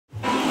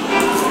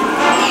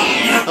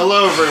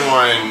Hello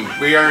everyone,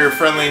 we are your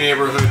friendly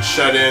neighborhood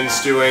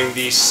shut-ins doing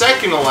the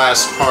second to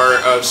last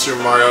part of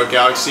Super Mario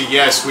Galaxy.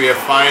 Yes, we have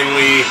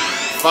finally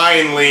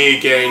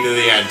getting to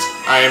the end.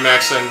 I am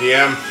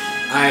XMDM.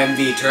 I am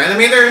the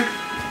Tyrannometer.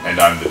 And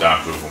I'm the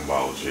Doctor of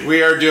Biology.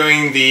 We are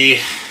doing the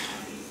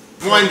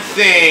one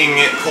thing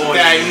that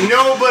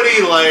nobody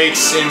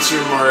likes in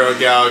Super Mario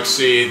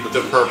Galaxy,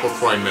 the purple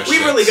coin mission.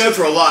 We really go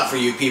through a lot for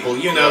you people,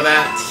 you know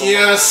that?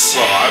 Yes.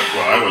 Well,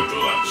 I went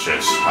through that shit.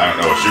 I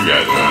don't know what you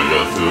guys are gonna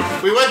go through.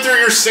 We went through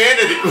your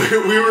sanity.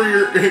 we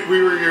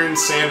were your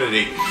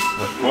insanity.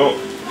 Well,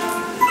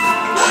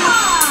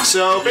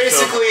 so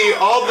basically,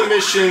 all the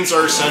missions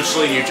are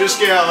essentially you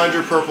just get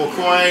 100 purple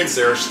coins.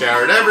 They're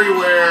scattered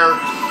everywhere.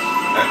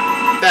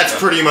 That's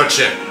pretty much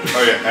it.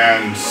 oh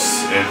yeah, and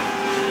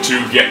to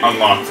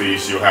unlock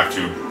these, you have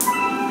to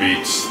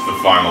beat the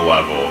final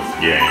level of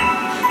the game,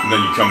 and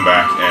then you come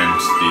back, and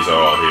these are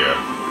all here.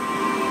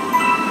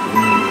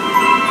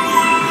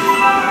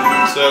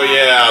 So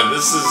yeah,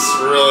 this is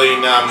really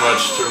not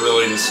much to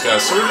really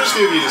discuss. So we're just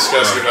going to be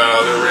discussing about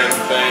other random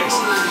things.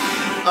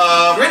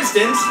 For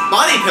instance,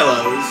 body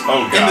pillows.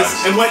 Oh god.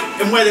 And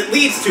what it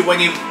leads to when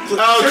you.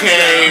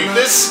 Okay,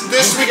 this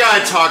we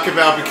gotta talk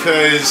about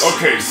because.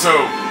 Okay,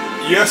 so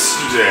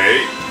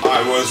yesterday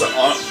I was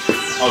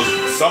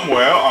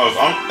somewhere. I was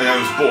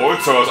bored,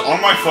 so I was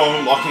on my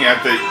phone looking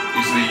at the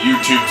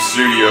YouTube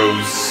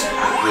Studios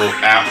little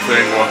app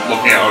thing,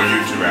 looking at our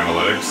YouTube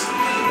analytics.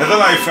 And then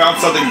I found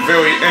something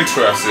very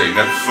interesting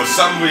that for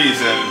some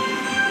reason,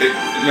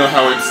 you know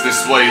how it's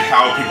displayed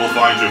how people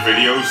find your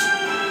videos?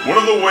 One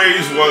of the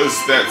ways was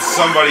that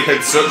somebody had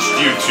searched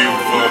YouTube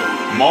for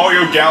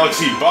Mario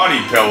Galaxy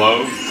body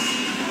pillow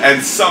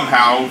and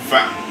somehow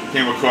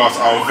came across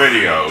our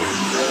video.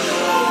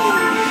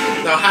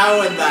 Now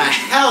how in the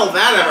hell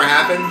that ever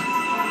happened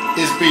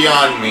is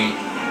beyond me.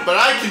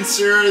 But I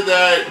consider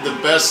that the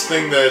best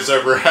thing that has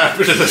ever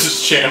happened to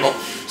this channel.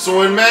 So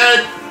when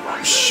Matt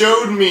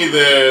showed me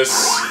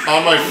this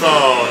on my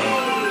phone,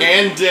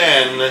 and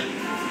then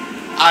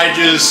I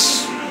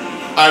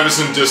was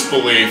in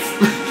disbelief.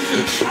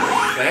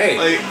 Hey,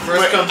 like,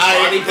 first comes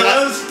body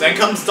pillows, then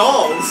comes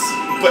dolls.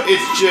 But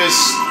it's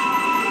just,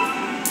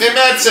 and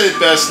Matt said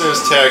best in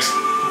his text,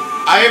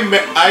 I am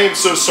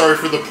so sorry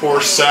for the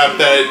poor sap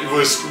that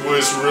was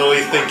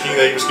really thinking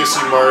that he was going to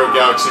see Mario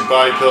Galaxy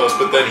body pillows,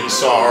 but then he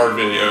saw our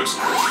videos.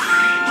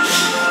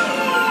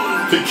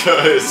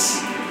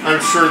 Because I'm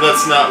sure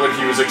that's not what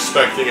he was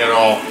expecting at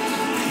all.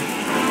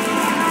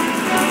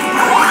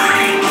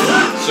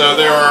 So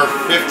there are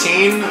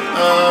 15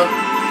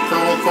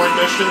 purple coin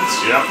missions.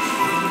 Yep.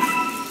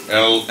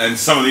 And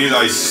some of these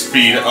I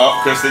speed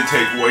up because they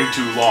take way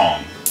too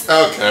long.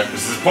 Okay.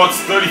 This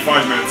part's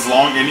 35 minutes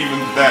long, and even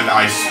then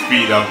I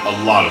speed up a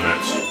lot of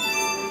it.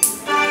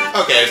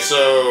 Okay,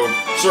 so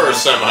sort of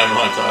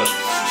semi-montage.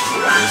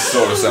 It's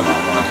sort of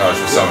semi-montage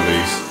for some of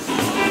these.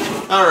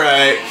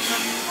 Alright.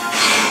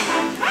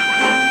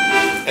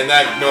 And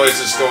that noise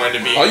is going to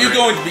be... Are you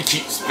going to be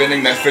keep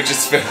spinning that fidget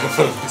spinner?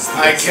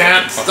 I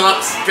can't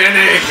stop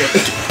spinning!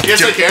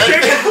 Yes, I can.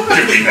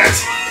 Give me that!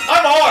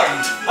 I'm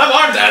armed! I'm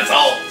armed,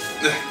 asshole!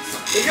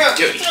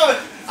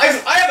 I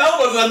have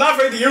elbows and I'm not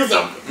afraid to use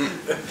them!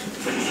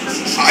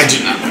 I do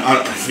not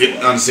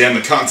understand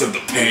the concept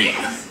of pain.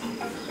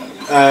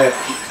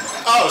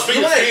 Oh,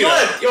 speaking of speed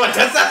up... You want to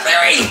test that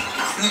theory?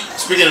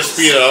 Speaking of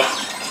speed up...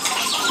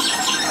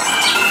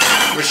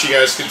 Wish you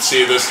guys could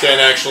see this. Dan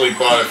actually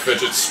bought a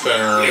fidget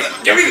spinner.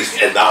 Give me this!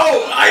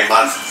 No! I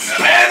must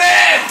spin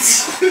it!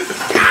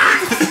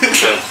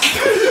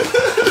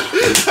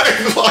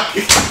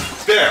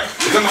 There!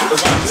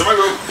 It's in my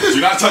room. Do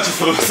not touch it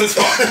for the rest of this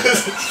part.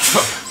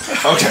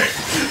 Okay.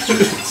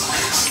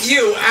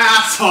 You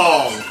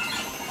asshole!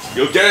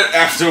 You'll get it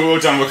after we're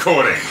done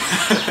recording.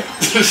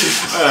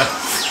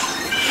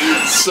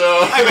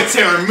 So... I would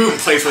say remove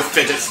place with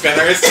fidget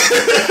spinners.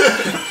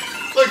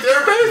 Look, there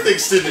are better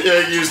things to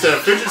use than a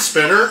fidget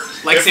spinner.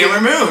 Like Sailor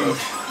Moon.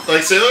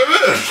 Like Sailor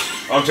Moon.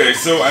 Okay,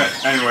 so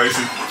anyways,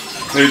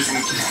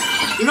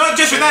 you know what?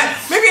 Just for that,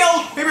 maybe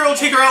I'll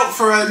take her out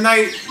for a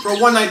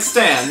one-night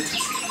stand.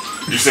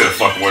 you stay the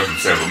fuck away from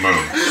Sailor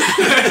Moon.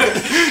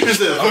 Just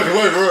the fucking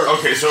way for her.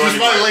 Okay, so she's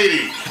my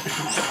lady.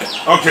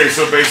 Okay,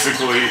 so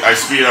basically, I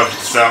speed up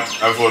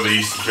for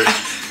these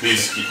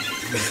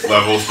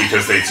levels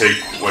because they take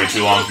way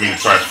too long for me to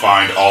try to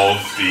find all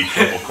of the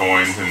purple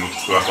coins and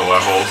throughout the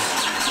levels.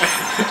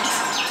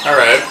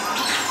 Alright.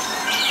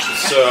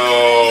 So...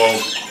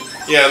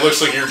 Yeah, it looks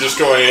like you're just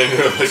going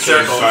into a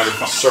circle.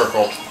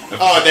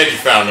 Oh, and then you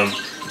found them.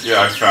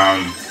 Yeah, I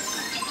found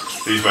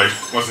these, but I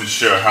wasn't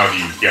sure how do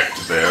you get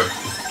to there.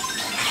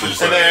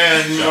 So and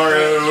then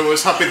Mario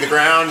was humping the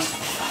ground.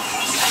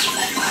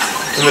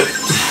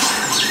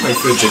 My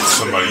fidget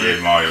Somebody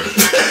gave Mario.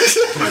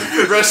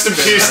 Rest in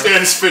peace,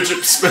 Dan's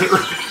fidget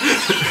spinner.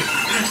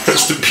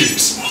 Rest in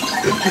peace.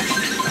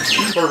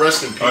 Or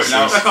rest in peace.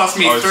 Now, that cost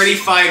me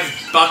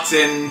 $35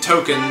 in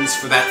tokens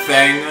for that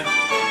thing.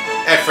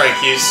 At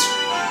Frankie's.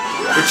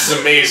 Which is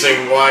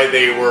amazing why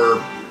they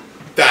were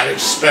that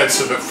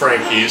expensive at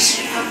Frankie's.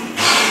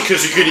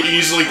 because you could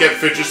easily get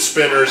fidget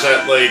spinners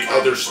at like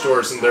other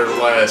stores and they're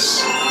less.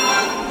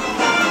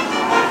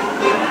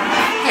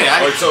 Hey,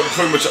 Like, so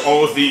pretty much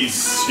all of these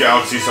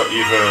galaxies are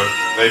either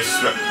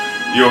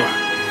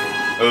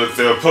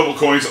there are purple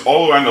coins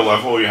all around the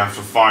level. You have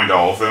to find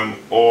all of them,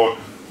 or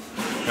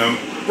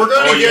we're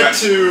going to get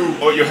to.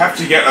 Or you have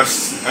to get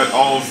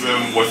all of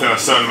them within a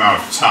certain amount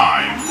of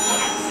time.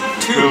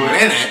 2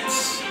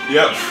 minutes.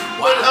 Yep.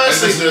 But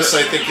honestly, this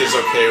I think is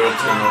okay with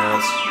 2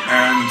 minutes.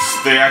 And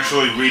they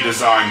actually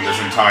redesigned this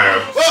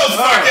entire. Oh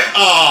fuck it!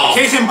 Oh.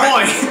 Case in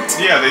point.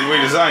 Yeah, they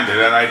redesigned it,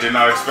 and I did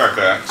not expect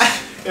that.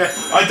 Yeah.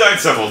 I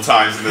died several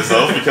times in this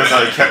level because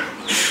I kept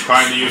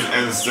trying to use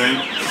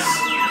instinct.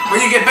 Well,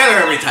 you get better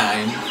every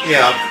time.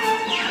 Yeah.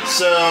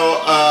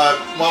 So,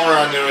 while we're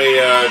on to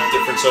a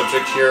different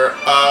subject here,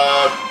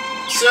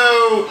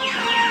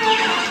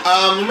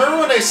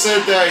 remember when I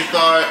said that I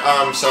thought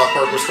South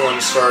Park was going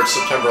to start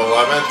September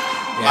 11th?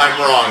 Yeah. I'm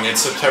wrong.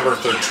 It's September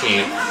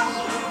 13th.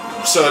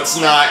 So it's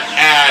not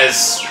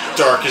as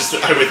dark as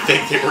I would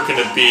think they were going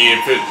to be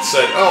if it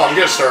said, "Oh, I'm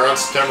going to start on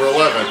September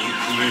 11th."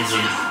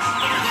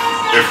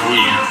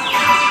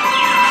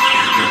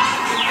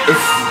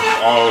 If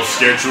our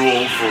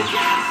schedule for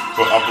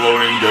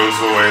uploading goes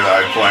the way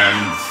that I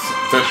planned,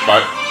 but by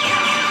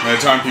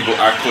the time people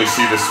actually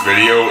see this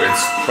video,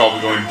 it's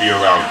probably going to be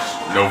around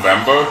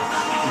November.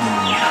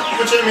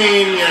 Which, I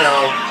mean, you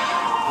know,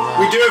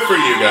 we do it for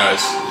you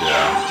guys. You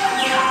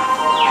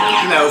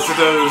Yeah. know, for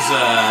those,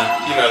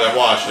 that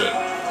watch it.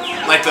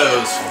 Like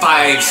those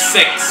 5,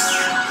 6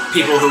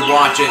 people who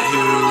watch it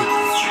who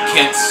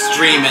can't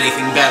stream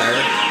anything better.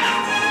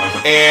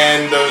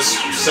 And those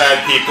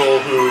sad people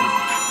who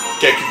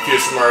get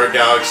confused with Mario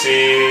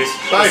Galaxy's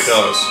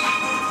Bios.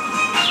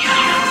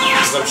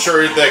 Because I'm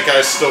sure that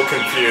guy's still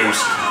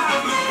confused.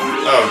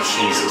 Oh,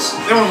 Jesus.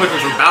 They weren't looking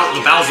for the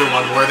Bowser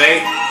one, were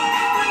they?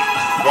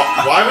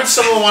 Why would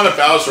someone want a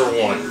Bowser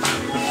one?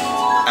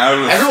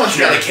 Everyone's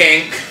got a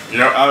kink. You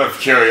know, out of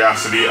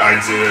curiosity,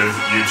 I did a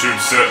YouTube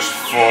search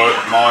for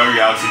Mario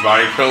Galaxy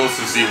body pills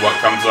to see what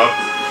comes up.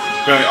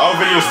 Apparently, our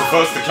video is the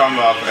first to come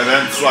up, and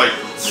then it's like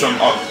some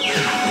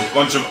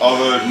bunch of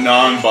other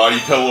non-body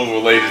pillow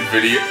related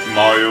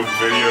Mario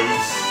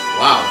videos.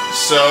 Wow.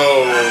 So,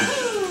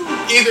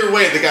 either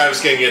way, the guy was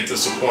going to get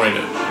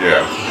disappointed.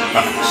 Yeah.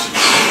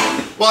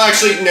 Well,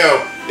 actually, no.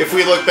 If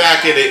we look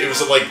back at it, it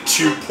was at like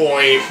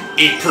 2.8%.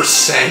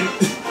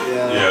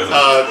 Yeah.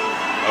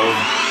 Of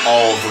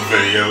all the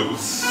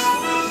videos.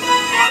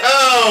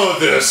 Oh,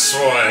 this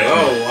one.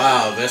 Oh,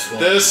 wow, this one.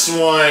 This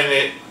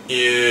one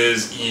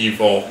is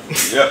evil.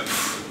 Yep.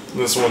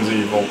 This one's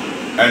evil.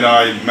 And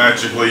I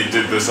magically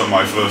did this on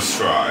my first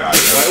try.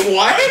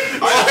 What?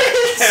 I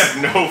have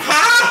no.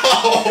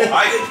 How?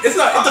 It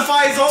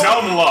defies all.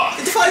 Dumb luck.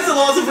 It defies the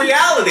laws of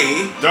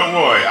reality. Don't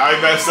worry, I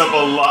messed up a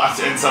lot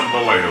in some of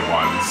the later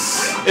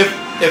ones.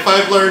 If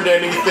I've learned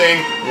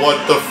anything,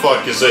 what the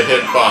fuck is a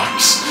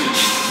hitbox?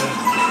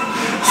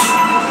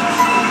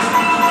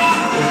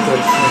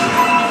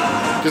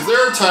 Because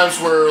there are times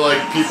where like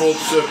people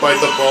bite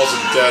the balls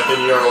of death,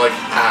 and you're like,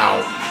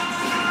 how?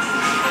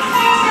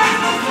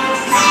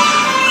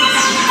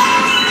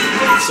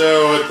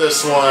 So with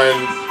this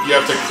one, you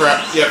have to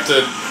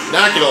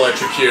not get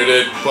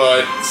electrocuted,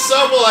 but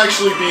some will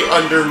actually be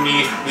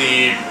underneath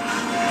the.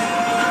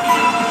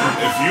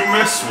 If you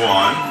miss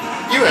one,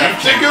 you have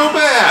to go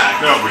back.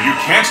 No, but you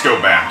can't go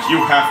back.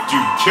 You have to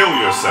kill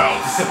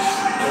yourself.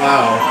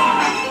 Wow.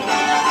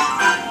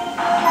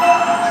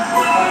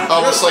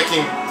 Almost like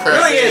in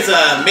Crash. Really is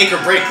a make or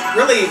break.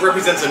 Really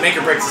represents a make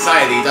or break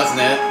society, doesn't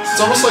it?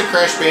 It's almost like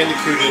Crash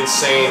Bandicoot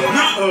Insane.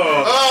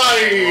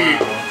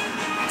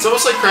 It's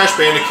almost like Crash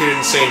Bandicoot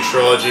Insane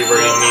Trilogy,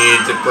 where you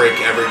need to break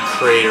every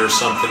crate or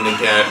something to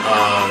get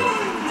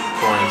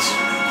coins.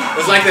 It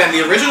was like that in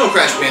the original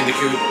Crash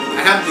Bandicoot.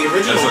 I have the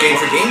original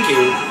game for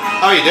GameCube.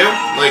 Oh, you do?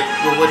 Like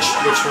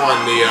which one?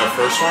 The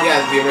first one?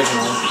 Yeah, the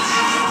original.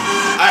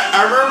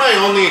 I remember my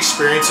only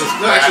experience with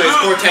No, actually,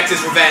 it's Cortex's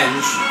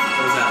Revenge.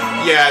 What was that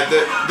one? Yeah,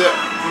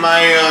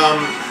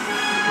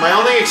 my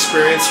only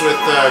experience with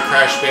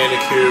Crash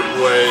Bandicoot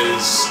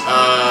was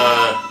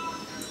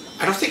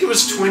I don't think it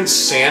was Twin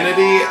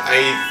Sanity.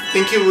 I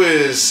think it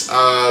was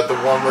the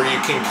one where you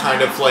can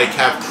kind of like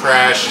have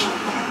Crash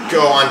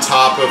go on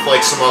top of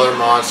like some other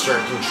monster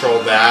and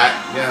control that.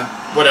 Yeah.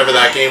 Whatever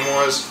that game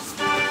was.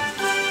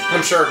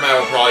 I'm sure Matt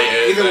will probably.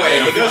 Either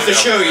way, it goes to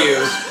show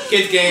you,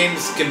 kids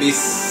games can be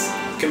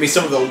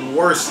some of the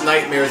worst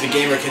nightmares a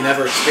gamer can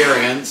ever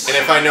experience. And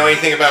if I know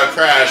anything about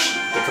Crash,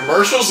 the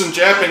commercials in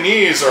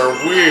Japanese are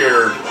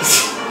weird.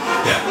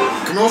 Yeah.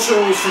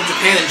 Commercials from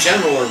Japan in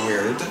general are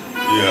weird.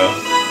 Yeah.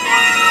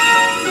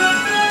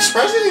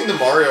 Surprisingly, the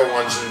Mario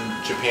ones in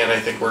Japan, I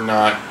think, were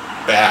not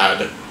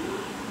bad.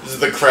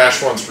 The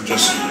Crash ones were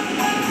just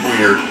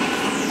weird.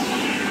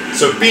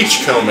 So,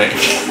 beachcombing.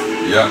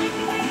 Yep.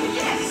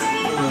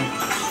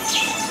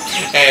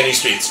 And he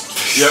speeds.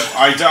 Yep,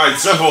 I died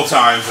several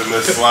times in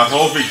this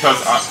level because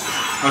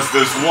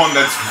there's one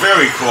that's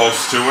very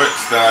close to it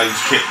that I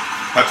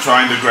kept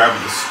trying to grab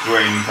the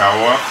spring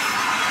power.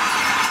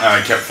 and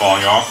I kept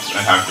falling off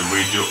and having to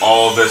redo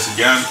all of this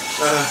again.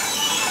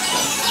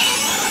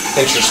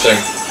 Interesting.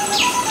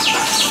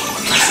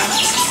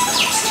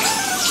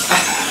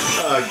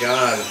 Oh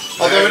god.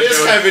 Although it is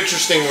kind of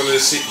interesting when you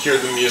hear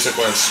the music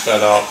when it's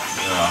sped up.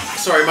 Yeah.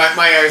 Sorry, my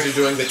eyes are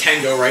doing the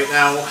tango right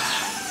now.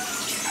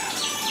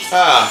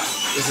 Ah,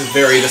 This is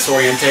very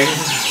disorienting.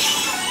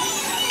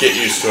 get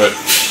used to it.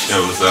 Yeah,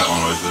 it was that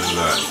one.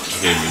 That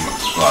gave me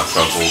a lot of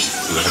trouble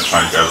because I kept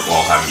trying to get it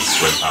while having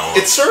spring power.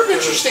 It's sort of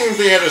interesting that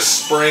they had a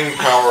spring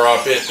power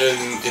up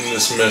in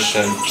this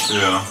mission.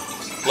 Yeah.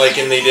 Like,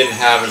 and they didn't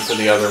have it for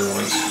the other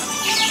ones.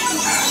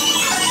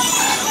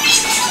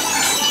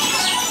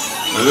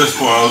 At this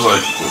point, I was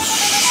like, oh,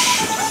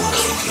 shit, where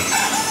is it?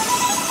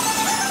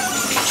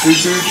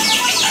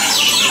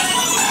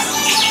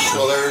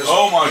 Well, there's...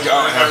 Oh my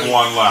god, I have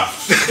one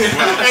left.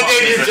 And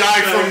then you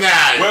die from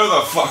that! Where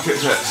the fuck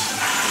is it?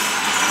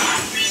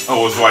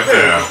 Oh, it's right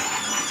there.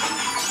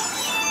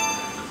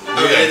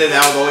 You edited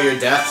out all your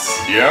deaths?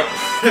 Yep.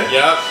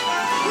 Yep.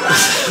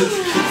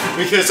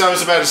 Because I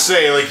was about to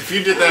say, like, if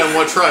you did that in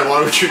one try,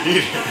 why would you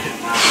need it?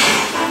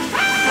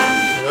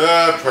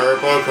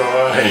 Purple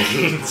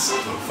coins.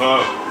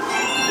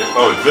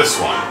 Oh, this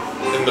one.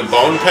 In the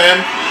bone pen?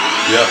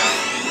 Yep.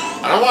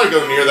 I don't want to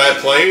go near that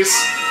place.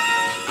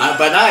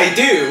 But I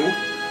do.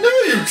 No,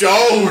 you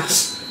don't.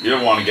 You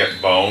don't want to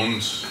get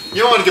boned.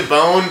 You don't want to get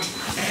boned.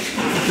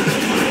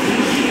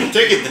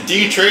 Take it, the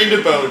D train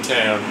to Bone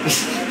Town.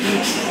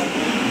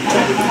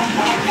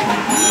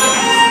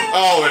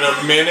 Oh, in a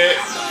minute?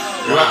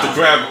 You have to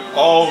grab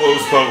all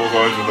those purple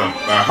coins within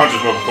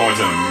 100 purple coins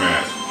in a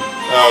minute.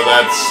 Oh,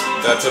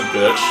 that's a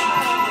bitch.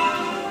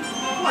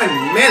 1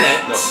 minute?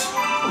 No.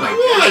 Oh my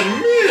god.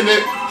 1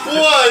 minute?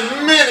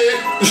 1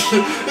 minute?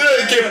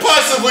 That can't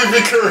possibly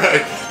be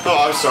correct.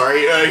 Oh, I'm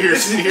sorry. Here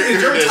This is it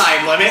your is.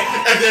 time limit.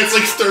 And then it's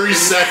like 30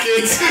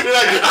 seconds. You're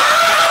like,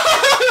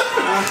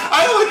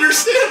 I don't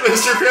understand,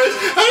 Mr. Krabs.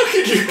 How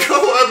can you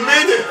go a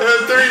minute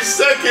and 30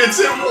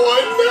 seconds in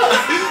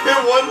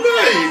one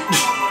night?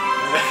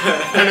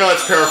 I know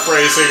it's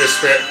paraphrasing a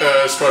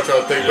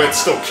SpongeBob thing, but it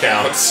still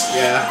counts.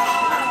 Yeah.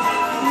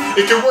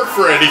 It can work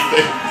for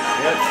anything.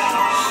 Yep.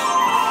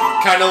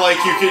 Kind of like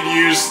you can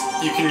use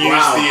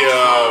Wow. the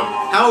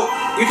How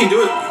you can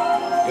do it?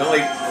 You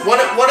only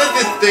one of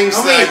the things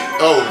Only- that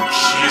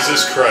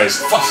Jesus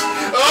Christ. Oh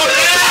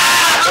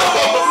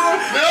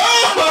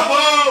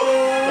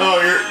no! No!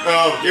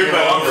 You're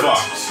I'm over.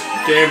 fucked.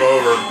 Game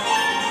over.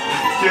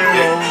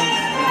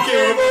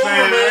 Game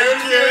over, man.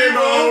 Game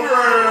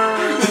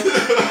over.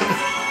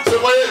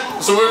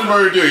 So what did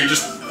Mario do? You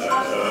just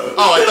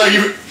I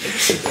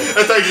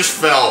thought you just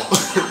fell.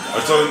 I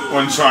told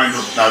when trying to.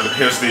 Now,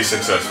 here's the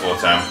successful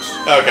attempt.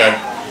 Okay.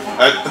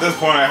 At this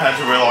point, I had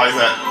to realize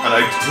that, and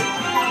I.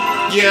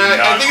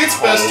 Yeah, I think it's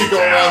best to go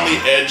around the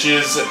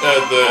edges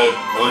of the.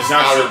 Well, it's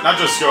not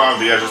just go around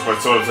the edges, but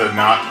sort of to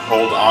not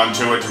hold on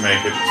to it to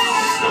make it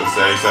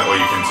stay, so that way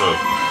you can sort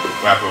of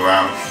wrap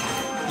around.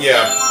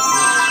 Yeah.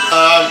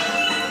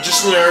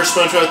 Just another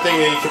SpongeBob thing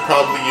that you could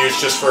probably use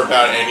just for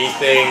about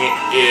anything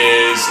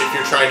is if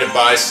you're trying to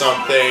buy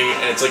something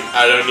and it's like,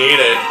 I don't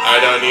need it, I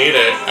don't need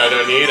it, I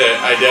don't need it,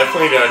 I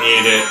definitely don't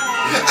need it.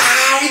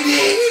 I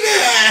need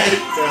it!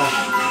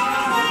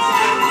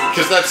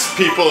 Because that's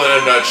people in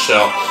a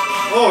nutshell.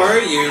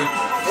 Or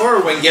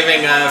when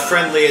giving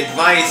friendly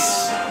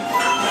advice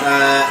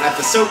at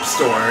the soap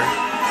store.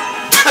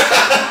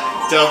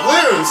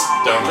 Doubloons!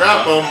 Don't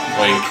drop them.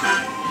 Wink.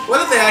 What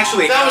if they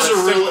actually That have was a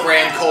a soap real-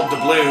 brand called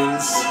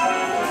Doubloons?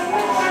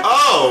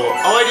 Oh,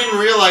 I didn't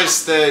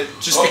realize that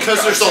just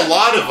because there's a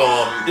lot of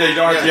them. Yeah, you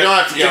don't have to You get. don't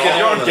have to get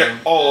you all don't of get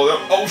all of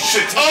them. Oh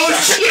shit! Oh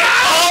shit!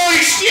 Holy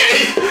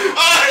shit!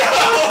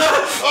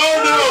 Oh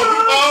no!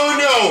 Oh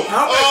no!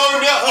 Oh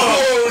no!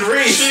 Oh,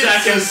 3 Jesus.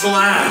 seconds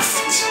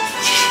left.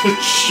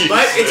 Jesus.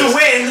 But it's a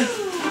win.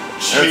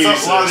 And a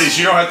lot of these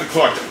you don't have to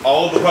collect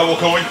all of the purple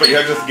coins, but you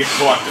have to get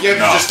collected. You have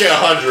to enough. just get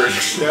 100.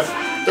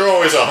 They're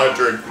always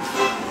 100.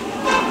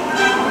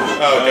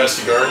 Oh,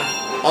 Gusty Garden.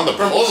 On the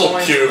puzzle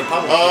coins cube. in the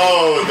puzzle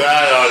Oh,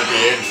 that ought to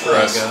be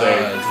interesting.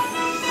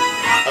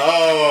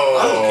 Oh.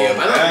 Puzzle cube.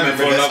 I don't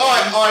remember this.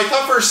 I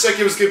thought for a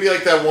second it was gonna be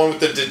like that one with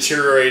the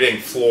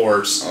deteriorating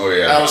floors. Oh,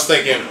 yeah. I was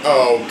thinking,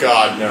 oh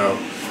god, no.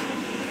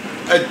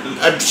 Is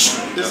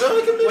there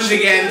like a mission? Once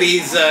again,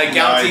 these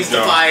galaxies I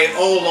don't. defy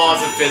all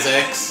laws of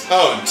physics.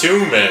 Oh,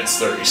 2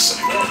 minutes, 30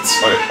 seconds.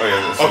 Oh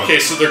yeah. This Okay,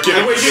 so they're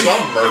giving I wish you-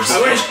 some mercy.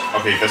 I wish-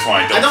 Okay, this one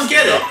I don't. I don't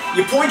get screw it. up.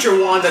 You point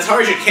your wand as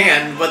hard as you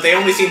can, but they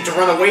only seem to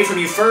run away from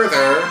you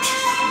further.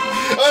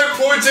 I'm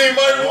pointing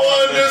my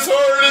wand as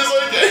hard as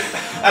I can.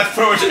 That's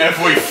pretty much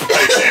every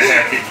fight in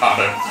Harry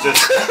Potter.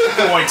 Just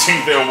pointing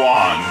their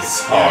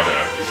wands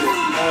harder.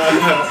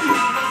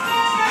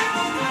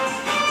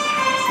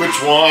 Which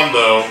wand,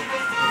 though?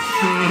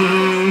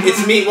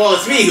 It's me. Well,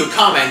 it's me who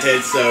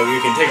commented, so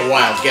you can take a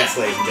wild guess,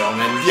 ladies and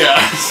gentlemen.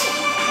 Yes.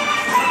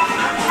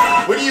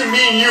 What do you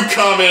mean you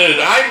commented?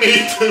 I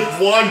made the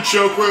wand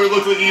joke where it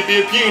looked like you'd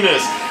be a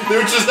penis,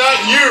 which is not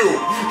you.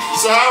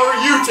 So how are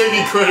you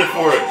taking credit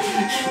for it?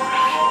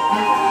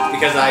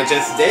 Because I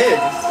just did.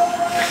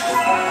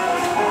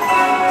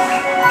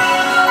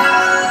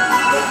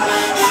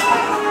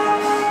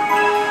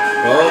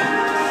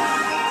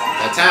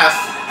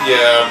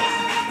 Yeah.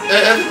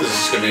 I think this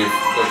is gonna be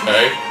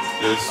okay.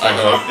 I'm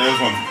not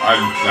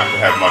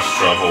gonna have much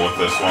trouble with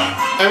this one.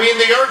 I mean,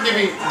 they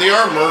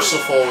are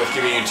merciful with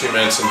giving you 2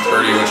 minutes and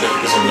 30, which I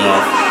think is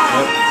enough.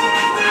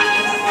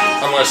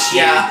 Unless you...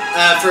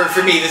 Yeah,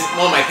 for me,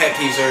 one of my pet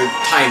peeves are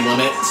time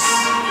limits.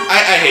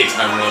 I hate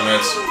time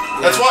limits.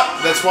 Yeah.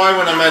 That's why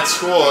when I'm at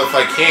school, if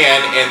I can,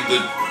 and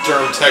the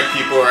Durham Tech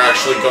people are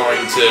actually going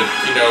to,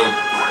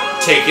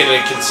 take it into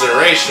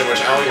consideration,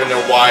 which I don't even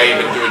know why I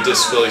even do a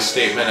disability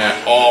statement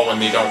at all when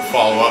they don't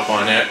follow up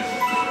on it.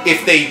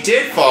 If they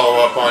did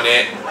follow up on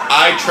it,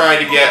 I try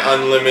to get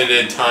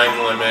unlimited time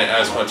limit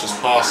as much as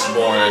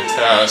possible in a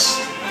test.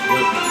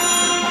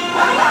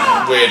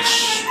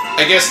 Which,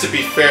 I guess to be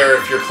fair,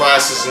 if your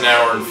class is an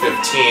hour and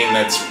 15,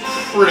 that's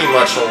pretty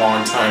much a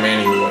long time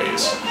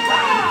anyways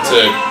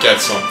to get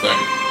something.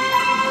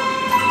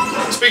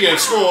 Speaking of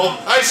school,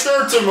 I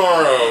start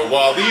tomorrow,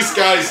 while these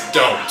guys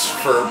don't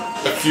for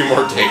a few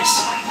more days.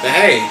 But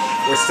hey,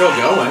 we're still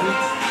going.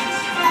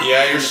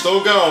 Yeah, you're still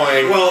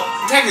going. Well,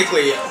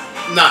 technically,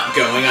 not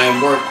going.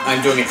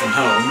 I'm doing it from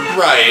home.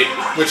 Right,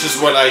 which is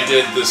what I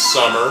did this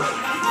summer.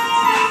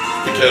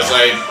 Because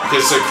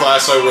the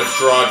class I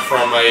withdrew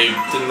from, I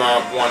did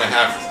not want to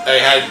I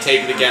had to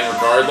take it again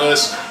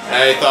regardless. And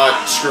I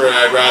thought, screw it,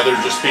 I'd rather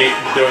just be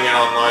doing it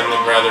online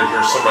than rather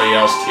hear somebody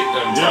else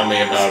tell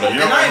me about it.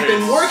 And I've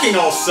been working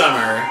all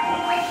summer.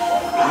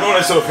 You know what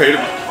I still paid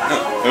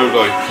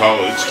like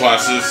college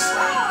classes?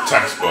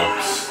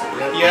 Textbooks.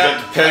 Yeah, you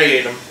have to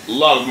pay a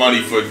lot of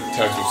money for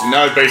textbooks. And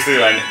now it's basically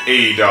like an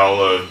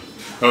 $80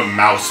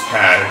 mouse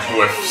pad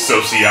with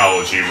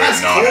sociology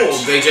written on it.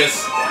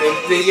 That's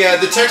cool.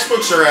 The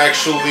textbooks are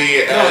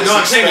actually... No,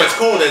 I'm saying what's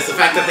cool is the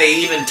fact that they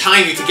even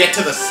time you to get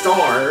to the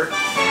star.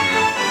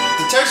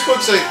 The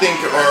textbooks, I think,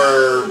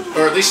 or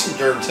at least in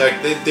Durham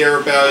Tech,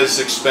 they're about as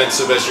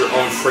expensive as your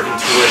own freaking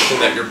tuition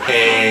that you're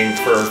paying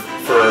for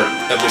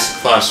at least a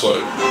class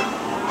load.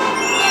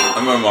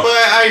 But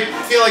I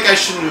feel like I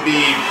shouldn't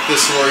be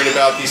this worried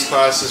about these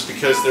classes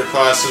because they're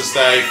classes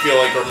that I feel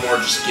like are more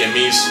just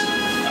gimmies.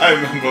 I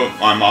remember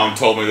my mom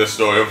told me this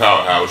story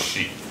about how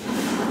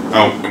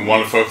in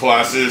one of her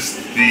classes,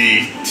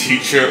 the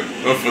teacher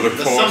for the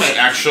course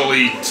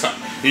actually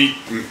he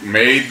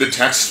made the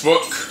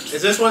textbook.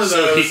 Is this one of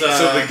those?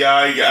 So the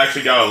guy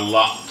actually got a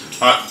lot,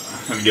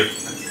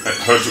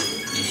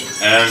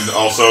 and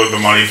also the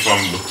money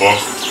from the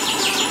book.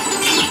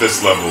 At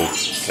this level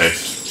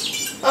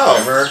takes.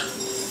 Oh.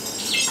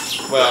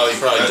 Well, he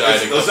probably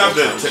died.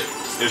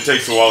 It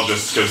takes a while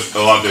just because a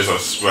lot of these are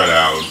spread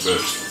out,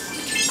 but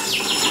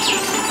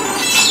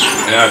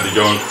and I had to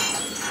go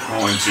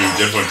into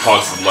different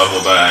parts of the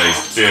level that I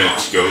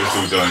didn't go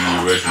through during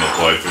the original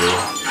playthrough.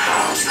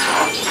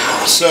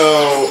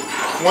 So,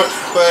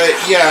 but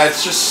yeah,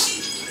 it's just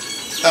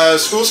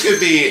schools could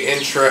be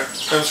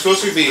interesting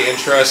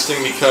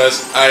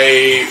because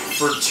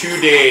for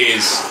 2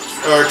 days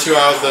or 2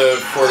 out of the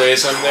 4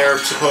 days I'm there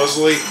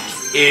supposedly.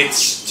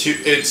 It's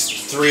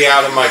 3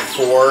 out of my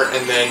 4,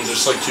 and then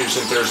just like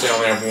Tuesday and Thursday I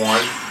only have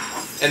 1.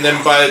 And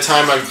then by the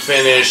time I'm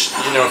finished,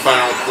 if I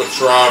don't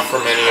withdraw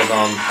from any of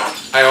them,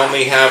 I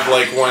only have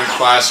like 1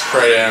 class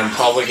credit. I'm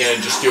probably gonna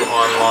just do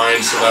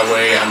online, so that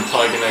way I'm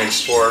probably gonna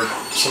explore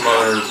some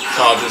other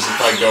colleges if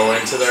I go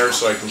into there,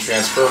 so I can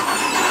transfer.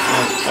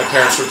 My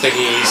parents were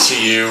thinking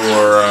ECU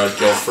or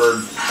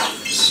Guilford,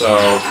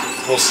 so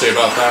we'll see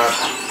about that.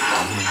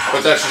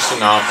 But that's just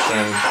an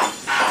option.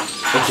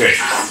 Okay,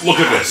 look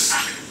at this.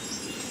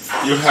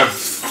 You have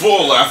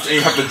 4 left, and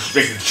you have to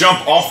make a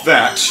jump off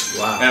that.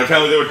 Wow. And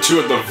apparently there were 2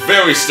 at the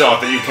very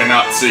start that you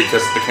cannot see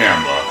because of the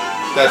camera.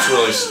 That's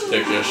really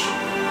stickish.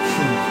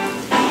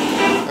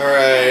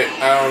 Alright,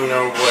 I don't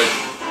know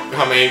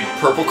how many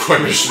purple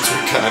coin missions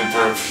we've gone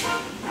through.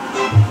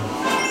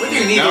 What do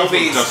you need all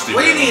these?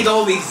 What do you need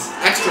all these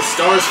extra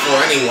stars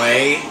for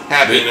anyway?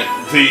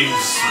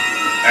 These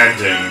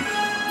ending.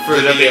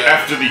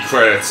 After the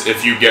credits,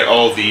 if you get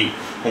all the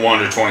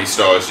 120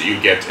 stars, you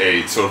get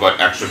a sort of like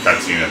extra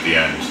cutscene at the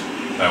end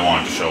that I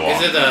wanted to show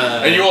off.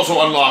 And you also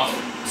unlock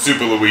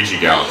Super Luigi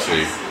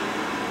Galaxy.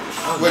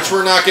 Which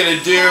we're not gonna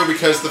do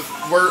because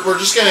we're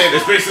just gonna.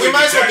 It's basically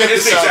the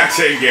exact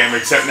same game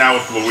except now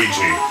with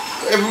Luigi.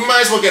 We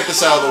might as well get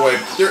this out of the way.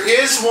 There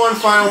is one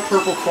final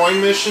purple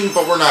coin mission,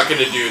 but we're not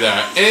gonna do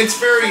that. And it's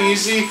very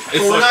easy,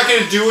 but we're not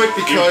gonna do it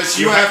because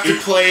you have to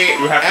play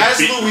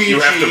as Luigi. You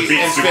have to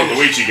beat Super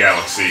Luigi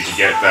Galaxy to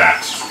get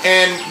that.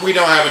 And we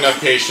don't have enough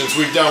patience.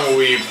 We've done what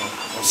we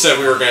said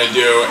we were gonna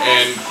do,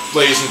 and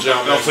ladies and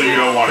gentlemen. Also, you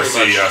don't want to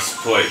see us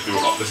play through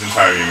this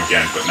entire game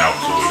again, but now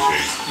with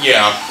Luigi.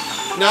 Yeah.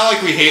 Not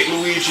like we hate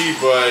Luigi,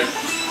 but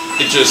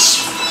it just...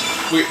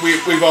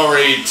 We've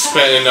already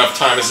spent enough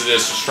time as it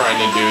is just trying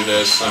to do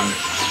this, and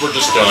we're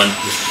just done.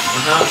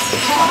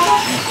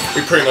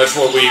 We pretty much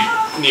what we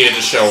needed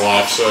to show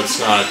off, so it's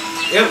not...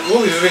 Yep,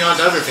 we'll be moving on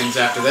to other things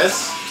after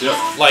this. Yep.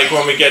 Like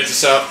when we get to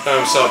South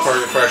Park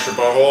and Fractured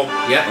Butthole.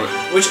 Yep.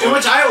 In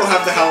which I will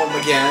have the helm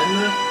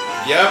again.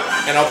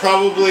 Yep, and I'll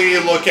probably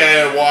look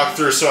at a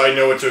walkthrough so I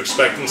know what to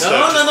expect instead.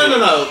 No.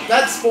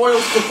 That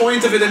spoils the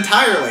point of it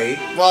entirely.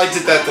 Well, I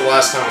did that the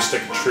last time with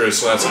Stick of Truth,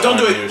 so that's Don't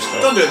do it.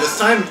 Don't do it this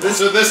time.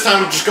 So this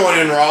time I'm just going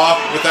in raw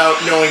without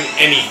knowing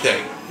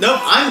anything. Nope,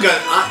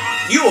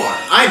 you are.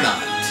 I'm not.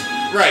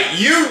 Right,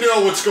 you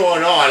know what's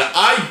going on.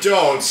 I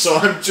don't, so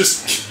I'm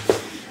just...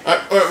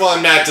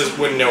 well, Matt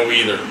wouldn't know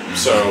either,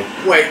 so...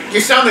 Wait, you're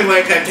sounding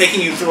like I'm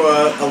taking you through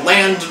a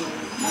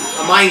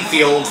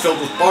minefield filled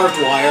with barbed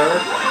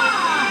wire.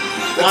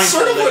 That's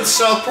sort of what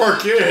South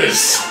Park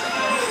is.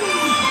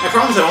 I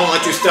promise I won't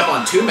let you step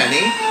on too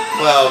many.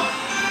 Well,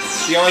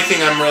 the only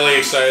thing I'm really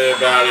excited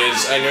about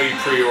is I know you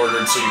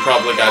pre-ordered, so you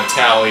probably got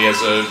Tally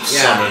as a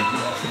summon.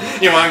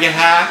 You want to get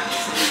hacked?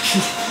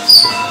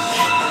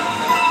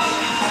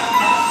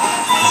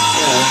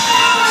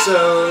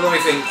 So, let me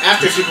think.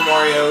 After Super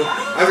Mario,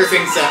 other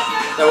things that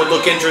would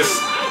look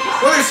interesting...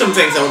 What are some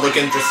things that would look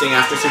interesting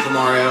after Super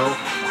Mario?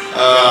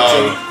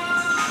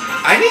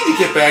 I need to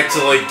get back to,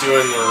 like,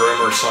 doing the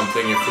room or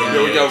something if we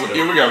But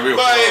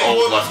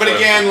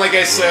again, like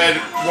I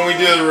said, when we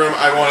do the room,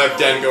 I won't have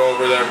Den go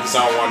over there because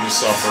I don't want him to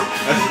suffer.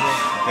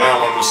 I don't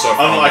want him to suffer.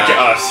 Unlike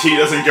us, he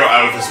doesn't go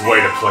out of his way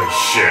to play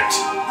shit.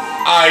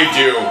 I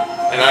do.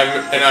 And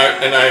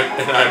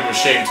I'm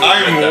ashamed to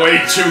admit I'm way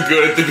too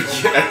good at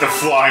the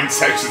flying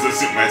sections of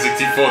Superman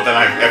 64 than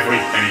I have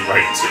any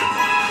right to.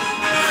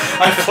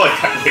 I play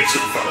that way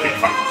too fucking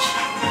much.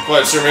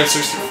 What, Superman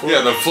 64?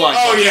 Yeah, the flying.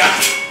 Oh yeah.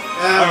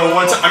 I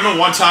remember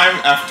one time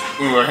after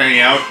we were hanging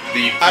out,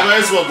 I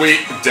might as well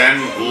Den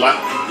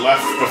left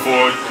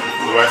before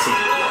the rest of.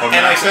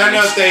 And I found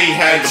out they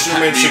had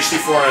Superman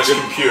 64 on his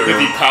computer.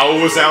 The power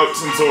was out,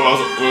 and so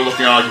we were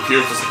looking on our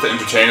computer for something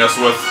to entertain us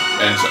with,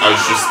 and I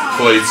just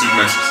played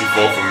Superman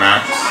 64 for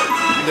Max.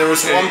 There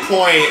was one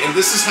point, and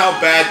this is how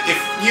bad. If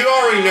you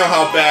already know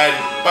how bad,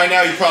 by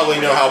now you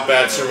probably know how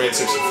bad Superman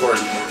 64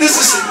 is. This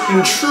is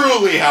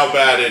truly how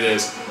bad it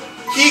is.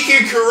 He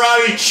can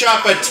karate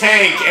chop a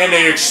tank and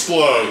it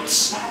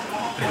explodes.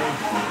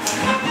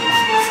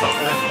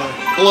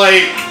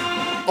 Like,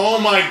 oh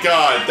my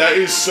god, that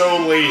is so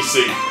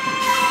lazy.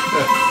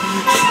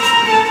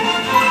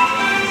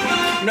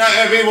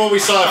 I mean, when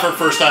we saw it for the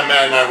first time,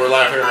 Matt and I were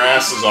laughing our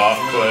asses off,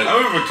 but... I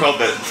wouldn't have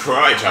called that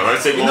karate chop. I'd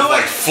say more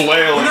like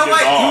flailing his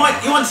arm.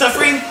 You want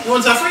suffering? You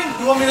want suffering?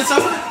 You want me to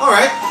suffer?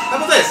 Alright, how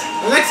about this?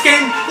 The next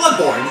game,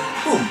 Bloodborne.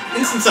 Boom,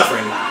 instant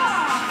suffering.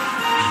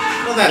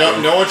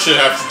 No one should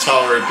have to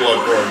tolerate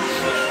Bloodborne.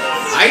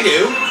 I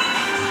do.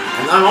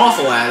 And I'm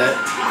awful at it.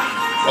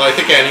 Well, I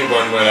think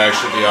anyone would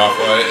actually be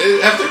awful at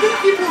it. Have there been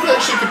people who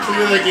actually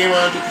completed that game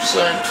 100%?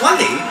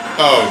 Plenty.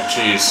 Oh,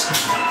 jeez.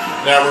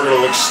 Now we're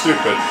gonna look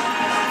stupid.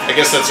 I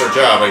guess that's our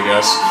job, I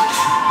guess.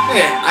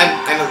 Hey,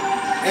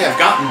 I've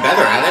gotten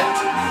better at it.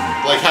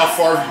 Like, how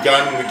far have you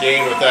gotten in the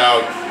game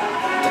without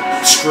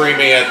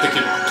screaming at the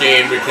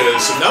game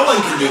because... No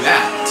one can do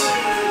that.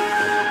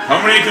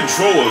 How many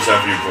controllers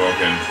have you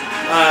broken?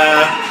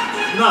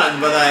 None,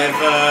 but I've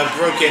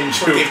broken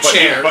plenty of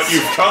chairs. But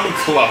you've come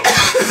close.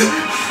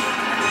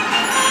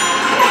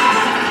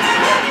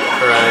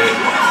 Right.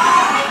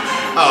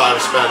 Oh, I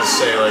was about to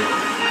say, like...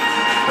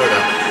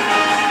 Okay.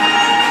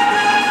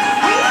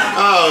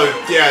 Oh,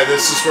 yeah,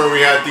 this is where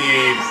we had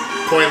the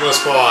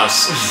pointless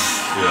boss.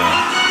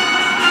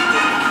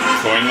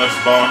 Yeah. Pointless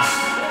boss?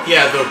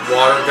 Yeah, the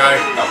water guy.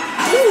 Oh.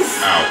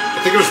 Ow. I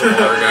think it was the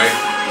water guy.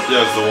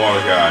 Yeah, it's the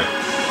water guy.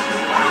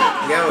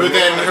 Yeah, who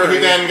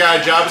then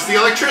got a job as the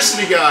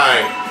electricity guy.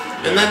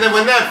 And then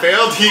when that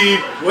failed, he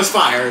was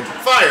fired.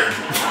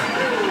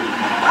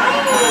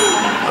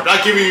 I'm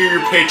not giving you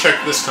your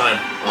paycheck this time.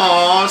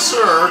 Aw,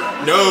 sir.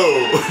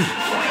 No.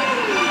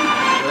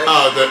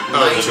 Over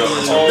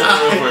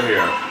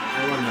here.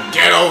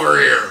 Get over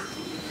here.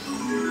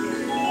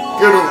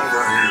 Get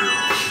over here.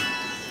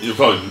 You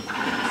probably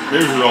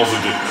maybe we should also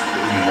do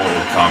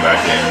Mortal Kombat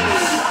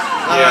games.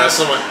 Yeah,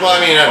 somewhat. Well, I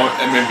mean,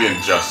 and maybe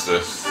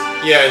Injustice.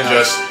 Yeah,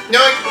 Injustice. No,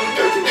 I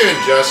can do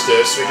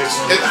Injustice because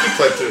I think you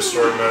played through the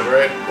story mode,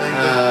 right?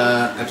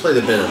 I played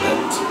a bit of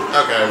it.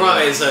 Okay. Well,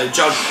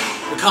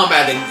 the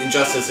combat in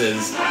Injustice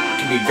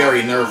can be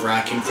very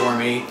nerve-wracking for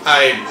me.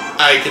 I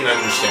can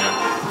understand.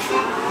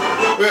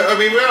 I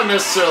mean, we don't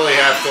necessarily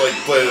have to like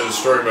play the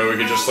story mode. We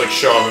could just like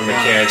show off the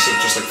mechanics of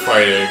just like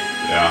fighting.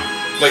 Yeah.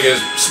 Like a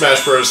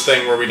Smash Bros.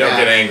 Thing where we don't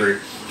get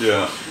angry.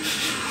 Yeah.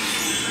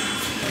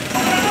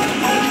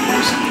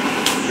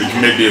 We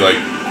can maybe like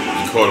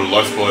record a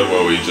Let's Play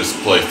where we just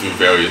play through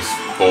various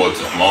boards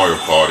of Mario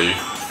Party.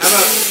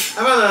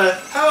 How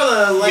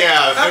about a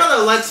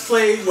Let's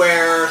Play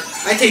where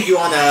I take you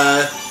on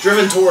a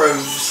driven tour of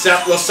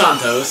Los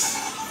Santos?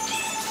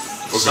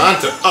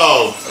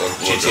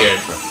 GTA.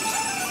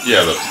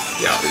 Yeah,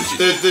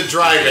 the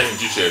driving.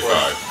 GTA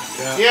 5.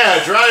 Yeah,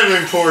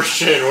 driving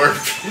portion where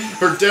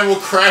Den will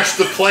crash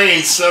the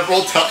plane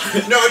several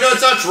times. No,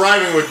 it's not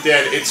driving with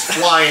Den. It's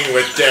flying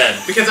with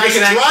Den. Because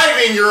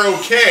driving, you're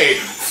okay.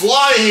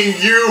 Flying,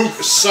 you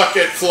suck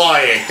at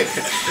flying.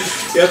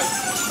 Yep.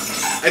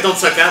 I don't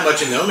suck that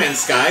much in No Man's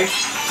Sky.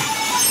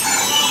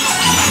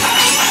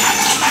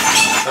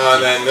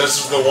 And then this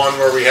is the one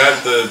where we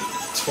had the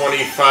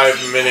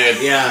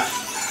 25-minute... Yeah.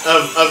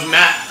 Of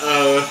Matt,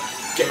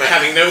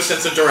 having no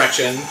sense of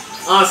direction.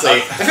 Honestly,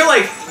 I feel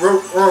like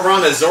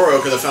Rorana Zoro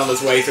could have found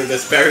his way through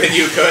this better than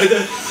you could.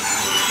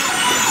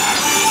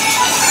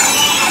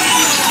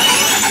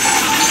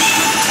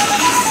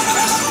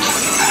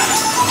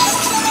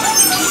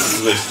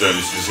 This done,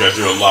 you just gotta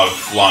do a lot of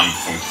flying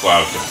from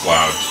cloud to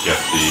cloud to get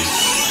these.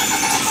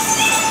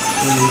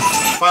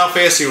 Final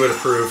Fantasy would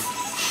approve.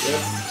 Yep.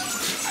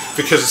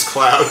 Because it's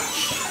Cloud.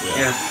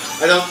 Yeah.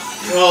 I don't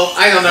know.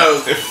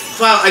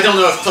 Cloud, I don't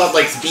know if Cloud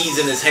likes bees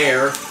in his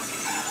hair.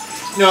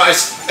 No, I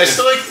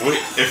still like...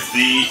 If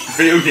the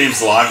video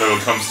game's live ever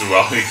comes to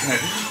well,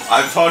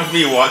 part of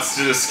me wants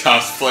to just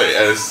cosplay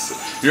as...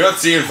 You're not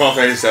seeing Final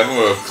Fantasy VII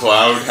where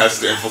Cloud has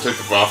to infiltrate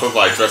the brothel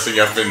by dressing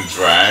up in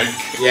drag?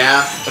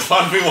 Yeah. A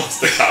part of me wants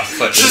to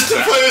cosplay just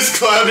to play as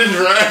Cloud in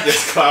drag?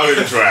 Yes, Cloud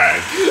in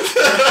drag.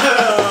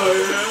 Oh,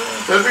 yeah.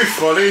 That'd be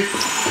funny.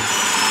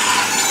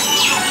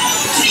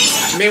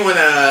 May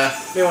wanna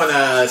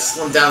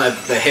slim down at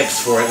the hips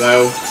for it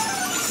though.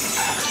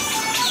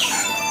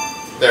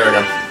 There we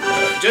go.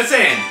 Just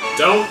saying,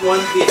 don't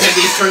want the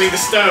attendees turning to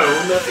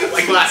stone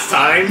like last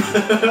time.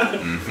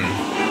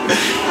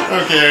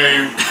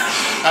 Okay,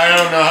 I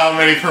don't know how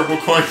many purple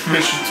coin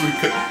missions we've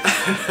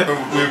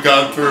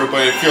gone through,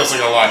 but it feels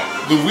like a lot.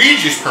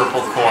 Luigi's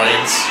purple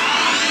coins.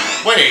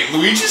 Wait,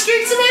 Luigi's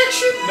getting some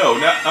action? No,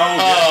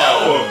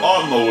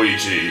 on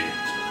Luigi.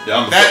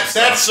 Yeah,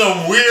 that's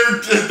some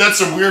weird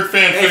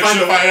fan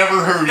fiction if I ever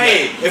heard.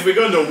 Hey, if we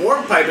go into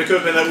Warp Pipe, it could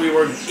have been that we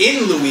were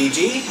in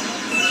Luigi.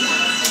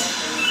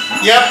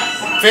 Yep,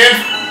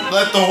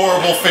 let the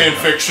horrible fan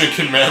fiction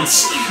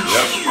commence.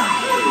 Yep.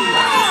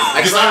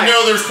 Because I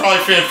know there's probably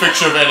fan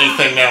fiction of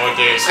anything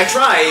nowadays. I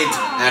tried,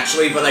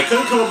 actually, but I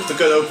couldn't come up with a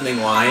good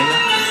opening line.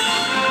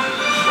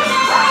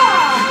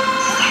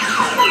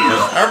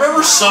 I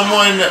remember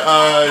someone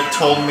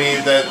told me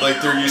that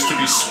like there used to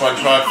be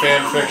SpongeBob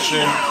fan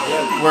fiction,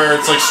 where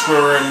it's like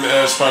Squidward and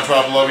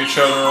SpongeBob love each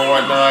other or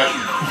whatnot.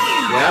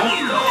 Yeah.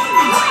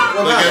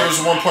 Like there was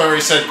one point where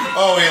he said,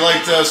 "Oh, he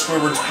liked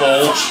Squidward's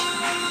bulge,"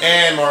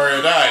 and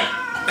Mario died.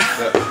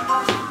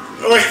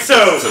 Wait,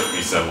 so it took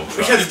me several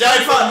tries. because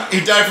He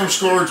died from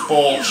Squidward's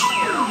bulge.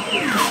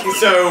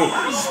 So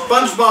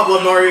SpongeBob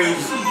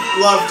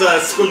loved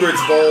Squidward's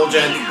bulge,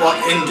 and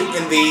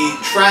in the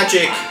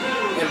tragic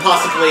and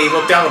possibly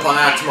looked down upon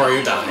act,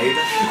 Mario died.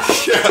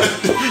 Yeah.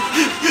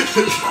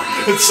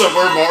 And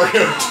somewhere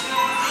Mario.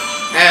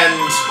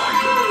 And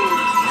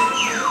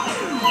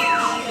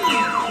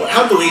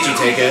how'd Luigi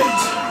take it?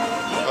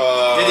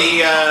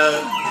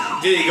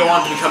 Did he go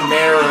on to become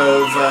mayor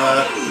of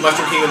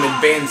Mushroom Kingdom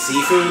and ban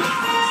seafood?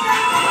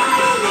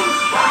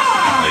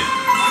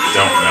 I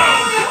don't know.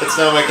 It's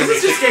not making me.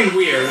 It's just getting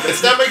weird. It's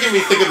not making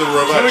me think of the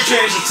robot. Can we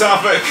change the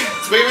topic?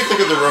 It's making me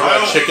think of the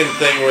robot chicken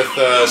thing with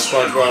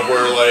SpongeBob,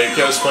 where like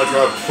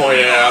SpongeBob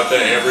pointed out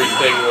that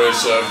everything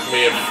was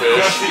made of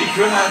fish. You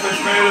could have fish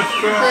made of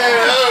fish.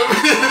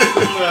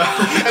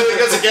 And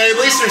then goes again. At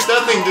least there's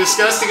nothing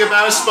disgusting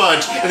about a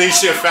sponge. And then you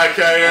see a fat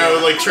guy,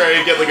 like trying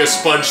to get like a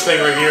sponge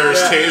thing right near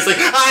his tail. He's like,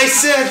 I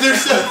said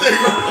there's nothing.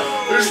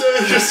 There's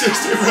nothing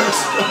disgusting about a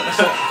sponge.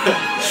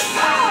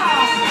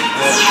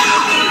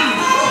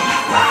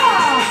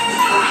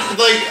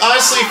 Like,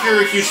 honestly, if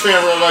you're a huge fan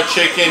of Robot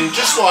Chicken,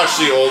 just watch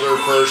the older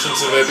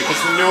versions of it, because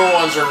the newer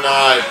ones are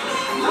not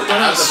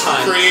as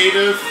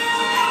creative.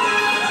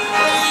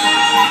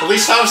 At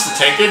least Thomas the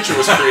Tank Engine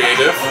was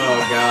creative.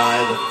 Oh,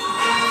 God.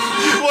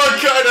 What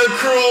kind of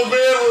cruel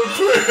man would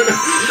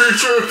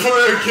creature a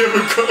player give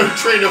a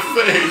train a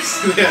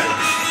face? Yeah.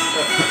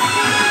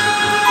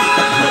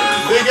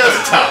 Because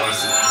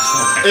Thomas.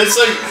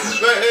 It's like,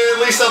 at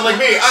least unlike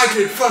me, I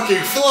could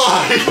fucking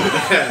fly!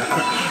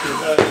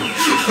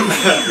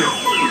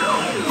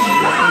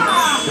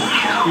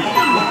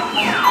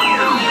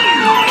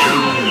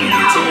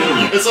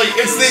 It's like,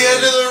 it's the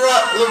end of the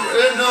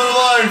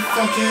line,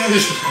 fuck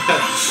it!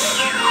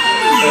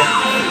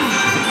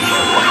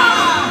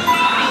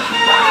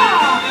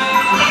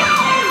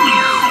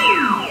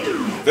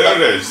 There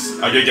it is.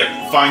 I gotta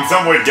find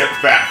some way to get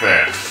back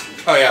there.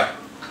 Oh yeah.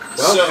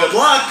 Well, good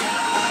luck!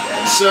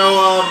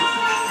 So,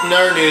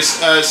 another news.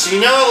 So you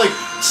know, like,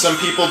 some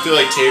people do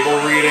like table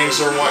readings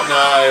or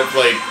whatnot of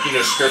like,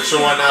 scripts or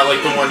whatnot,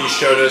 like the one you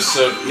showed us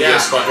of the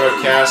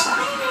SpongeBob cast.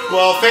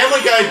 Well,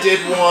 Family Guy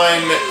did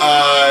one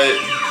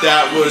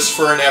that was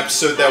for an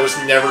episode that was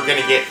never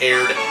going to get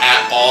aired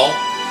at all.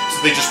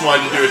 So they just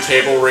wanted to do a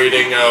table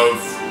reading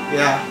of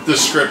the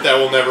script that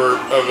will never,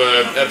 of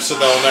an episode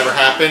that will never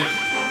happen.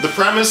 The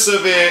premise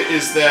of it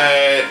is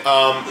that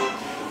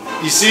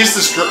he sees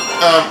this girl.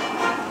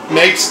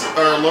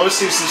 Lois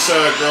sees this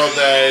girl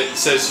that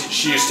says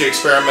she used to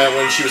experiment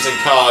when she was in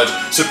college.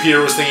 So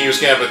Peter was thinking he was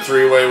gonna have a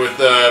three-way with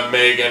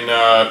Meg and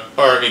oh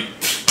God!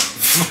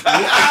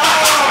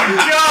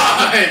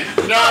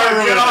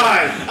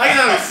 God! I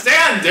can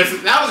understand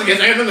if that was the case.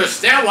 I can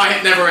understand why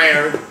it never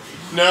aired.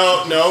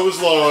 No, it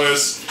was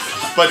Lois.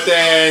 But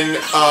then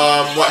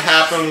what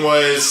happened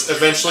was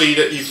eventually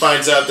he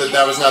finds out that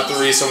that was not the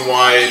reason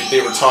why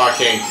they were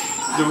talking.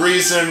 The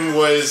reason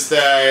was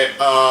that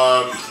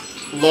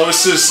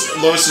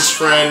Lois's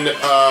friend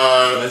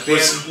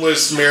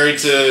was married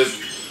to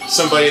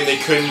somebody and they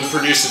couldn't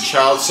produce a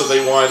child, so they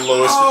wanted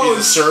Lois to be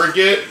the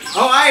surrogate.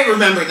 Oh, I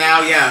remember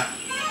now. Yeah.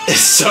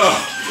 So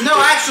no,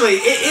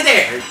 actually, it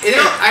aired. It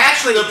aired. I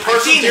actually the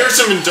partial terms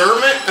of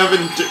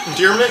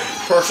endearment.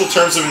 Partial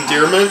terms of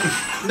endearment.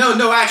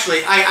 No,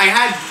 actually,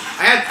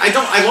 I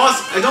don't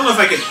know if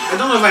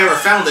I ever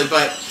found it,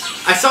 but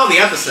I saw the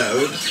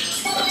episode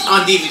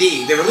on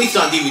DVD. They released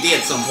it on DVD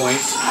at some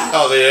point.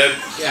 Oh, they did?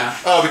 Yeah.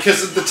 Oh,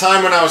 because at the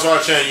time when I was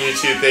watching on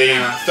YouTube, they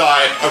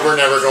thought, we're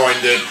never going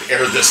to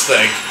air this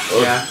thing.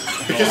 Yeah.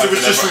 Because it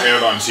was just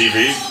aired on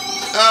TV.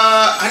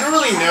 I don't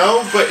really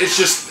know, but it's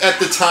just at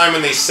the time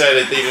when they said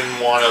it, they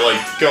didn't want to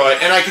go ahead,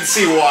 and I can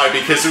see why,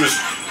 because it was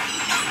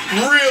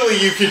really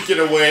you could get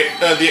away.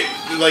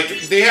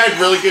 They had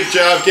really good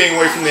job getting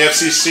away from the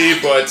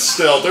FCC, but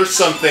still, there's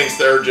some things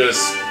that are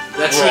just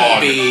that wrong.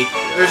 Shouldn't be.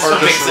 There's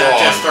some things that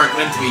just aren't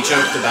meant to be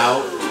joked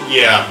about.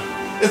 Yeah,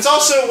 it's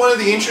also one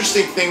of the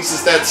interesting things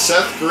is that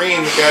Seth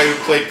Green, the guy who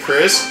played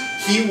Chris,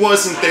 he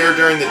wasn't there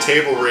during the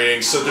table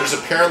reading, so there's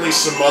apparently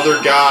some other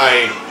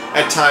guy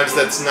at times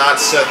that's not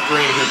Seth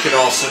Green who can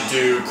also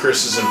do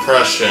Chris's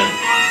impression.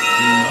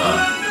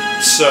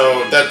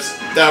 So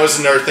that was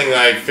another thing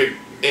that I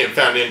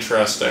found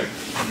interesting.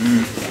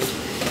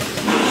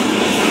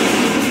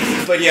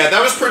 But yeah,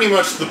 that was pretty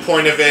much the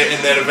point of it, and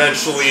then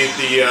eventually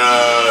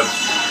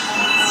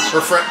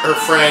her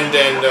friend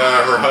and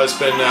her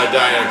husband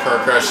died in a car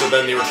crash. So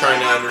then they were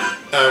trying to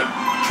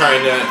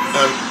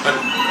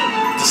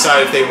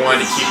decide if they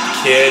wanted to keep the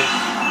kid,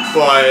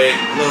 but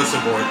Lois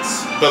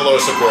aborts.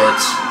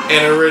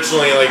 And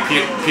originally,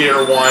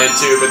 Peter wanted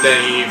to, but then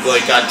he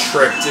got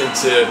tricked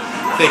into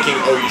thinking,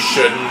 oh, you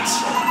shouldn't,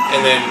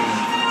 and then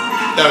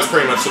that was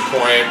pretty much the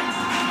point.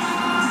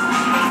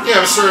 Yeah,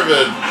 it was sort of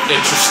an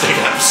interesting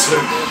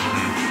episode.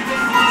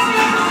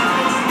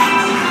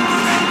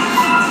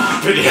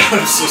 But yeah,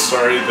 I'm so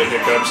sorry the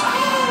hiccups.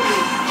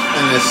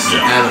 I miss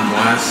Adam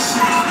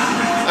West.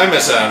 I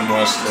miss Adam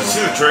West. Did you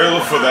see the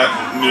trailer for that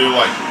new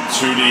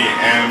 2D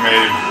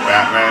animated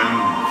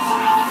Batman?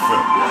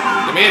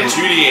 They made a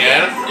 2D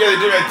anime? Yeah,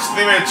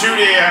 they made a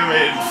 2D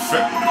animated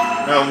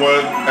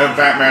where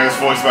Batman is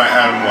voiced by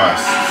Adam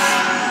West.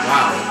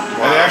 Wow.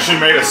 And they actually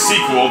made a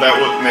sequel and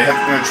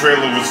the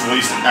trailer was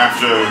released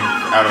after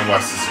Adam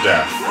West's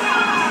death.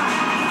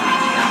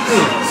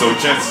 So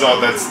chances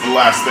are that's the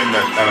last thing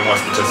that Adam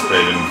West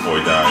participated in before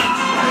he died.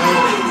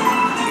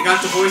 You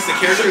got to voice the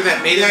character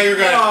that made it. Yeah, you're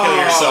gonna have to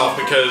kill yourself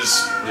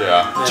because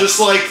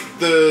just like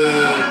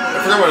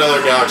I forgot what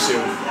other galaxy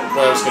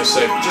what I was gonna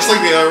say. Just like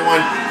the other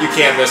one, you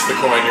can't miss the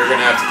coin. You're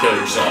gonna have to kill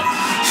yourself.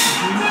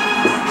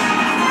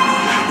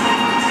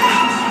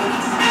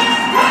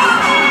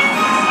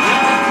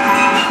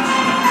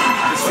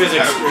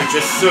 Physics are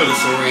just so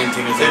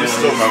disorienting as I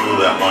still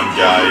remember that one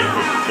guy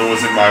who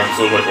was in my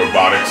sort of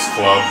robotics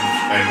club,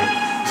 and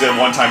he said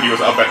one time he was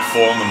up at 4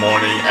 in the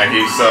morning and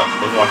he was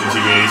watching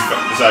TV and he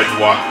decided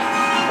to watch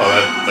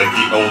the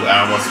old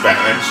Adam West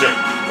Batman shit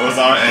was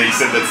on, and he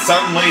said that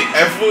suddenly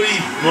every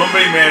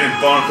Mermaid Man and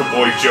Barnacle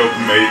Boy joke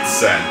made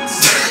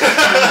sense.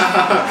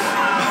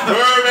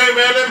 Mermaid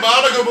Man and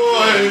Barnacle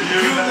Boy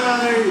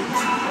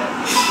unite!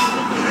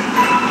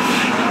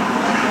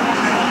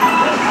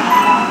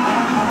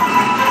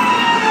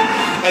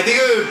 I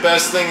think the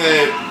best thing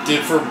that it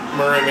did for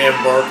Mermaid Man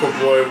Barnacle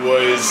Boy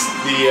was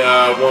the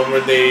one where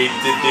they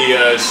did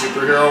the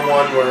superhero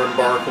one where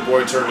Barnacle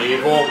Boy turned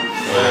evil.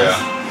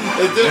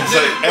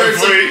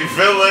 Every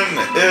villain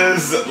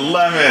is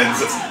Lemons,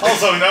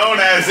 also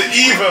known as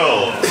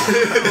evil.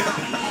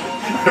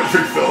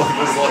 Every villain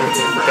is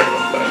Lemons. I forgot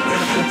about that.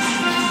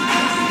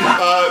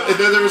 And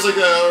then there was the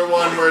other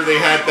one where they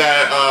had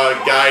that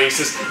guy. He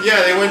says,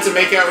 "Yeah, they went to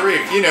Make Out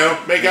Reef.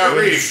 Make Out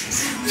Reef."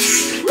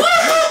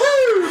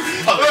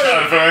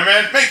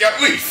 Man, make out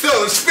reef.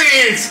 Those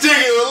fiends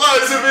digging the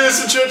lives of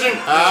innocent children.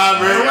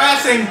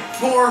 Harassing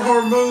poor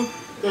hormonally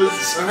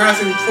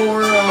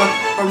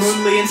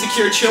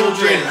insecure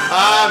children.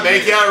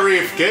 Make Out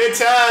Reef. Good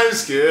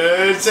times.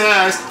 To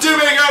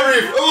Make Out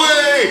Reef.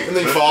 Away. And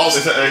then he falls.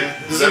 Does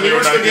that mean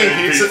we're not getting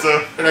pizza?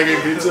 We're not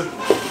getting pizza.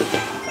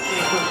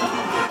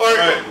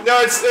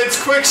 No, it's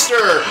Quick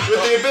Stir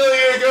with the ability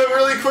to go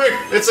really quick.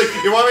 It's like,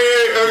 you want me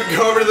to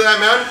go over to that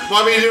mountain?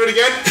 Want me to do it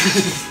again?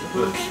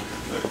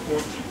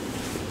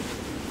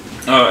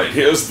 Alright,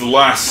 here's the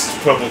last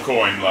purple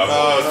coin level.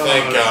 Oh,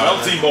 thank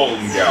God. Melty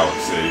Molten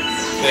Galaxy.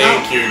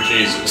 Thank you,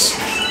 Jesus.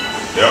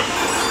 Yep.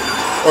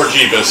 Or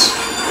Jeebus.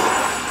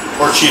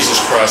 Or Jesus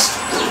Crust.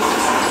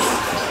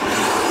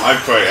 I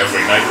pray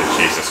every night that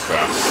Jesus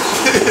Crust.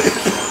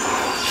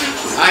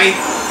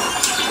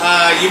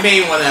 You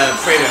may want to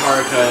pray to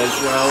her because,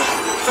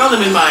 found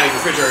them in my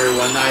refrigerator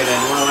one night and,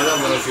 I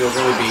don't know if it'll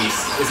really be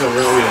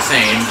the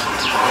same.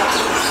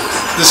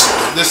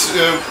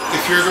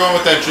 If you're going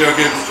with that joke,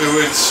 it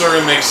would sort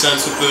of make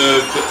sense with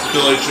the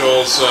Billy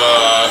Joel's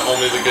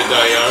 "Only the Good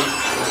Die Young."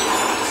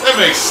 That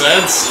makes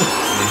sense.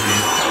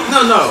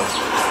 No.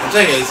 The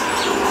thing is,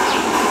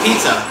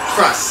 pizza,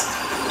 crust.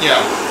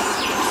 Yeah.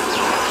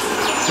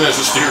 That's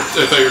just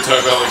I thought you were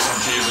talking about like some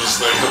Jesus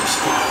thing.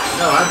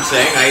 No, I'm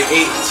saying I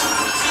ate.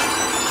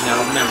 No,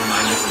 never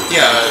mind.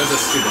 Yeah. It was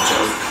a stupid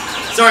joke.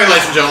 Sorry,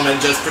 ladies and gentlemen,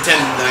 just pretend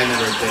that I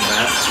never did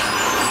that.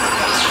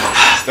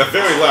 The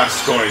very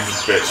last coin is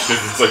a bitch, because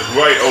it's like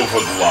right over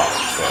the line,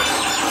 so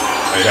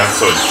you have to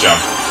sort of jump.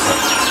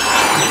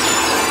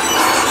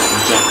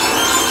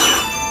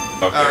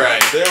 Okay.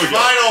 Alright, there we go.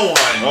 Final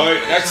one.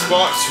 Alright, next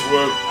box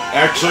we'll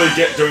actually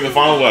get during the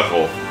final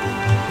level.